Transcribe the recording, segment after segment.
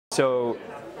So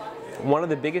one of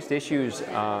the biggest issues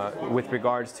with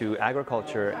regards to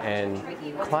agriculture and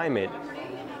climate,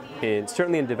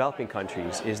 certainly in developing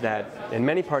countries, is that in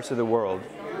many parts of the world,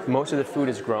 most of the food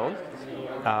is grown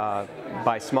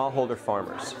by smallholder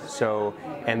farmers.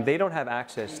 And they don't have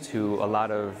access to a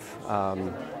lot of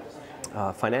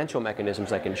financial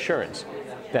mechanisms like insurance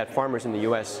that farmers in the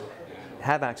U.S.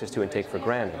 have access to and take for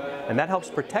granted. And that helps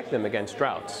protect them against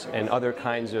droughts and other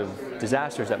kinds of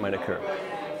disasters that might occur.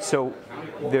 So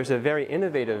there's a very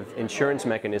innovative insurance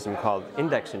mechanism called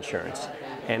index insurance,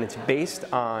 and it's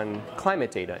based on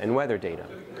climate data and weather data.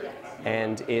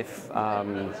 And if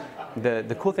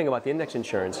the cool thing about the index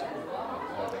insurance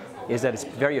is that it's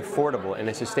very affordable and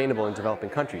it's sustainable in developing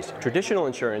countries. Traditional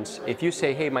insurance, if you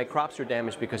say, hey, my crops are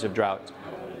damaged because of drought,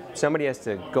 somebody has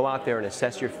to go out there and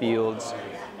assess your fields,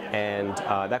 and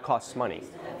that costs money.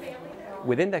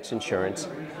 With index insurance,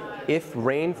 if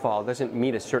rainfall doesn't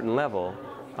meet a certain level,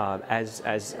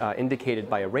 as indicated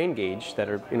by a rain gauge that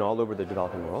are all over the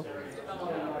developing world,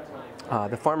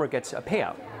 the farmer gets a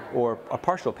payout or a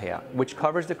partial payout, which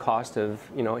covers the cost of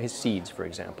his seeds, for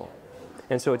example.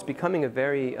 And so it's becoming a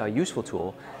very useful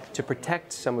tool to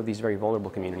protect some of these very vulnerable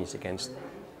communities against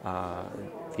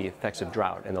the effects of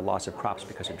drought and the loss of crops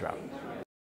because of drought.